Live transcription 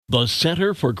The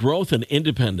Center for Growth and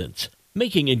Independence,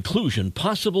 making inclusion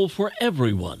possible for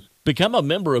everyone. Become a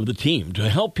member of the team to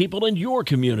help people in your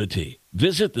community.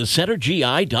 Visit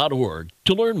thecentergi.org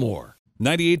to learn more.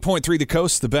 98.3 The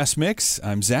Coast, the best mix.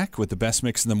 I'm Zach with the best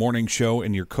mix in the morning show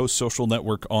and your Coast Social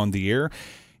Network on the air.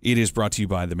 It is brought to you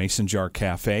by the Mason Jar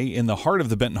Cafe in the heart of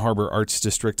the Benton Harbor Arts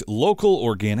District, local,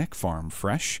 organic, farm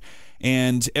fresh.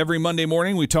 And every Monday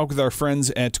morning, we talk with our friends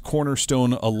at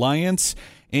Cornerstone Alliance,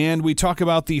 and we talk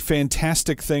about the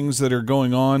fantastic things that are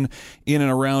going on in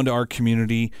and around our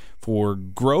community for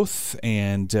growth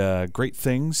and great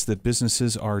things that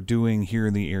businesses are doing here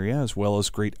in the area, as well as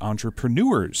great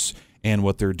entrepreneurs and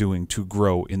what they're doing to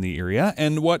grow in the area,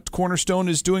 and what Cornerstone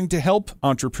is doing to help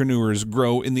entrepreneurs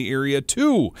grow in the area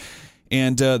too.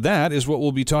 And that is what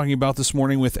we'll be talking about this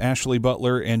morning with Ashley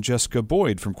Butler and Jessica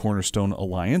Boyd from Cornerstone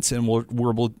Alliance. And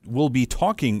we'll be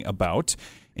talking about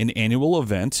an annual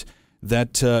event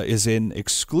that is an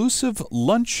exclusive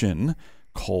luncheon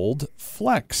called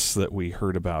Flex that we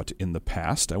heard about in the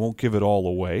past. I won't give it all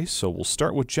away, so we'll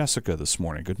start with Jessica this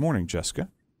morning. Good morning, Jessica.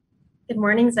 Good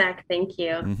morning, Zach. Thank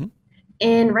you. Mm-hmm.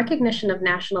 In recognition of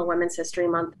National Women's History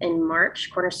Month in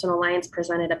March, Cornerstone Alliance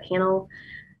presented a panel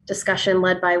discussion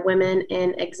led by women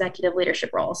in executive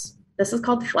leadership roles. This is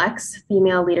called Flex,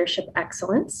 Female Leadership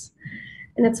Excellence,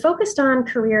 and it's focused on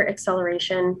career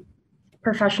acceleration,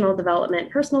 professional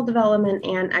development, personal development,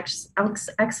 and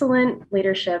excellent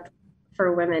leadership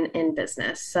for women in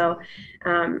business. So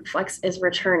Flex is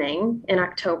returning in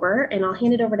October, and I'll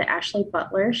hand it over to Ashley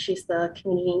Butler. She's the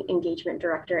Community Engagement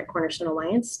Director at Cornerstone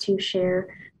Alliance to share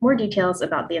more details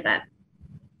about the event.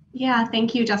 Yeah,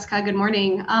 thank you, Jessica. Good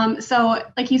morning. So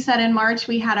like you said, in March,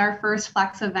 we had our first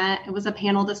Flex event. It was a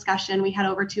panel discussion. We had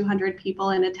over 200 people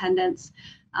in attendance.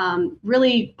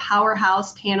 Really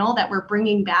powerhouse panel that we're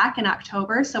bringing back in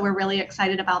October. So we're really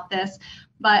excited about this.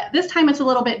 But this time it's a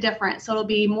little bit different. So it'll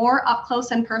be more up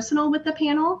close and personal with the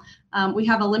panel. We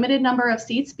have a limited number of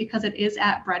seats because it is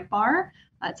at Bread Bar.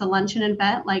 It's a luncheon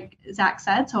event, like Zach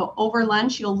said. So over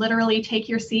lunch, you'll literally take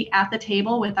your seat at the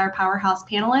table with our powerhouse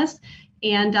panelists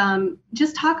and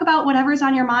just talk about whatever's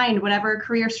on your mind, whatever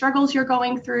career struggles you're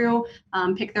going through,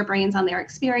 pick their brains on their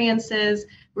experiences,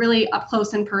 really up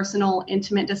close and personal,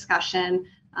 intimate discussion.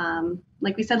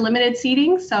 Like we said, limited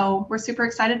seating. So we're super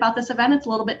excited about this event. It's a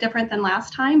little bit different than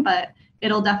last time, but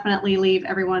it'll definitely leave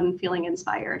everyone feeling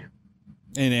inspired.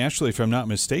 And Ashley, if I'm not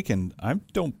mistaken, I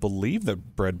don't believe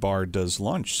that Bread Bar does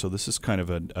lunch. So this is kind of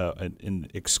an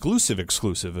exclusive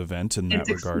event in that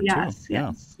regard too.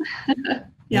 Yes.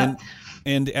 Yeah.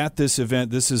 And at this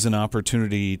event, this is an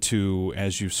opportunity to,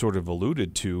 as you sort of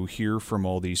alluded to, hear from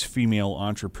all these female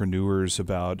entrepreneurs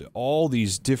about all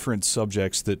these different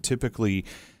subjects that typically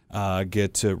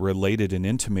get related and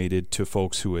intimated to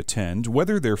folks who attend,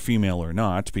 whether they're female or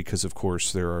not, because, of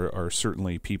course, there are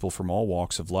certainly people from all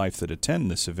walks of life that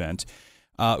attend this event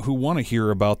who want to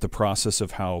hear about the process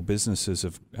of how businesses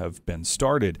have been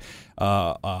started,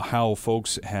 how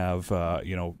folks have,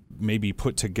 maybe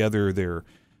put together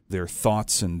their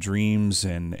thoughts and dreams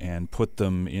and put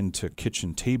them into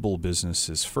kitchen table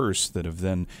businesses first that have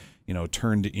then,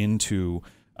 turned into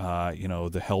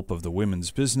the help of the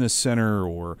Women's Business Center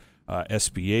or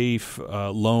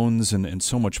SBA loans and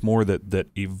so much more that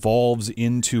evolves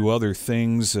into other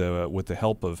things with the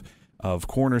help of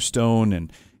Cornerstone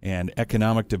and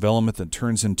economic development that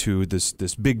turns into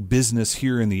this big business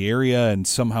here in the area and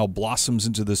somehow blossoms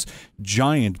into this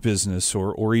giant business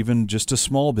or even just a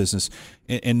small business,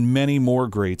 and many more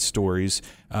great stories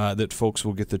that folks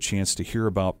will get the chance to hear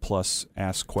about plus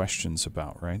ask questions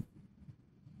about, right?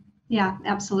 Yeah,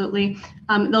 absolutely.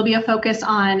 There'll be a focus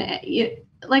on,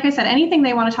 like I said, anything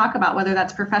they want to talk about, whether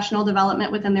that's professional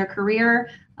development within their career,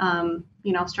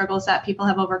 struggles that people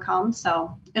have overcome.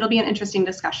 So it'll be an interesting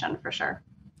discussion for sure.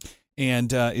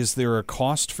 And is there a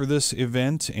cost for this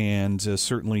event and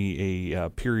certainly a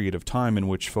period of time in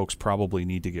which folks probably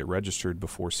need to get registered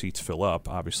before seats fill up?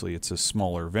 Obviously, it's a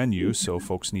smaller venue, so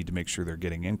folks need to make sure they're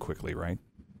getting in quickly, right?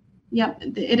 Yep,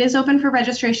 it is open for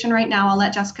registration right now. I'll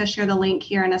let Jessica share the link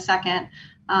here in a second.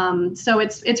 So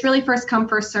it's really first come,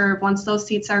 first serve. Once those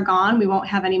seats are gone, we won't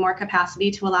have any more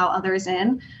capacity to allow others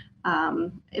in.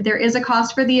 There is a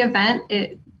cost for the event.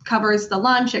 It covers the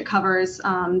lunch, it covers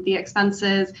the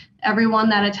expenses. Everyone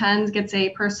that attends gets a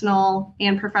personal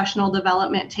and professional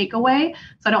development takeaway.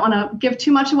 So I don't want to give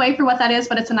too much away for what that is,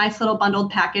 but it's a nice little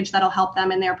bundled package that'll help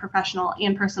them in their professional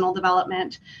and personal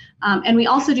development. And we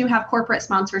also do have corporate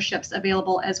sponsorships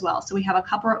available as well. So we have a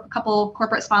couple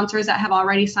corporate sponsors that have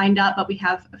already signed up, but we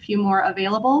have a few more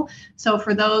available. So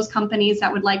for those companies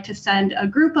that would like to send a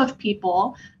group of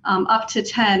people up to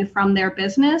 10 from their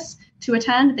business, to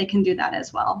attend, they can do that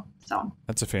as well. So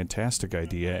that's a fantastic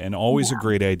idea, and always a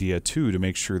great idea, too, to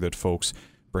make sure that folks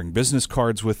bring business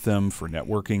cards with them for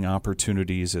networking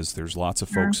opportunities, as there's lots of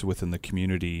folks within the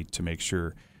community to make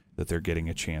sure that they're getting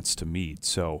a chance to meet.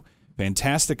 So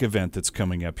fantastic event that's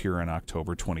coming up here on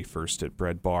October 21st at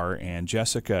Bread Bar. And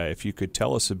Jessica, if you could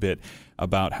tell us a bit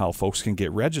about how folks can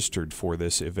get registered for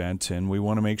this event. And we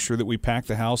want to make sure that we pack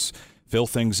the house, fill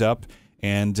things up,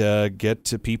 and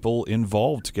get people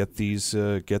involved, get these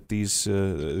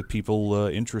people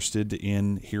interested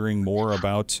in hearing more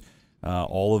about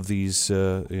all of these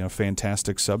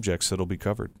fantastic subjects that'll be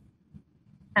covered.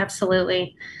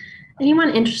 Absolutely. Anyone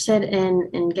interested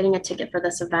in getting a ticket for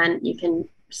this event, you can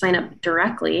sign up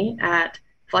directly at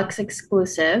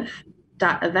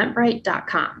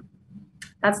flexexclusive.eventbrite.com.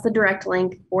 That's the direct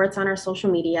link, or it's on our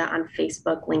social media on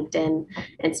Facebook, LinkedIn,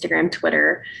 Instagram,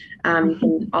 Twitter. You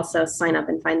can also sign up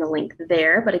and find the link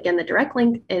there. But again, the direct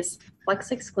link is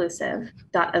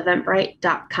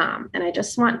flexexclusive.eventbrite.com. And I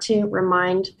just want to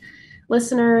remind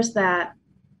listeners that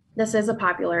this is a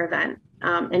popular event.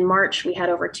 In March, we had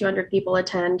over 200 people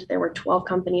attend. There were 12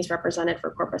 companies represented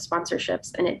for corporate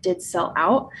sponsorships, and it did sell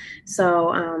out.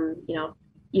 So,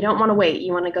 you don't want to wait.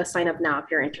 You want to go sign up now if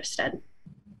you're interested.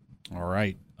 All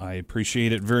right. I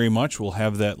appreciate it very much. We'll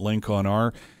have that link on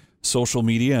our social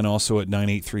media and also at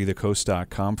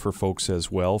 983thecoast.com for folks as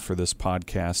well for this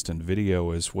podcast and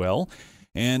video as well.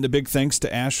 And a big thanks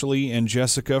to Ashley and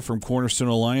Jessica from Cornerstone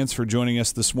Alliance for joining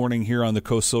us this morning here on the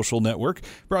Coast Social Network.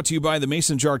 Brought to you by the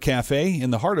Mason Jar Cafe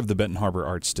in the heart of the Benton Harbor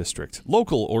Arts District.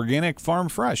 Local, organic, farm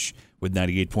fresh with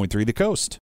 98.3 The Coast.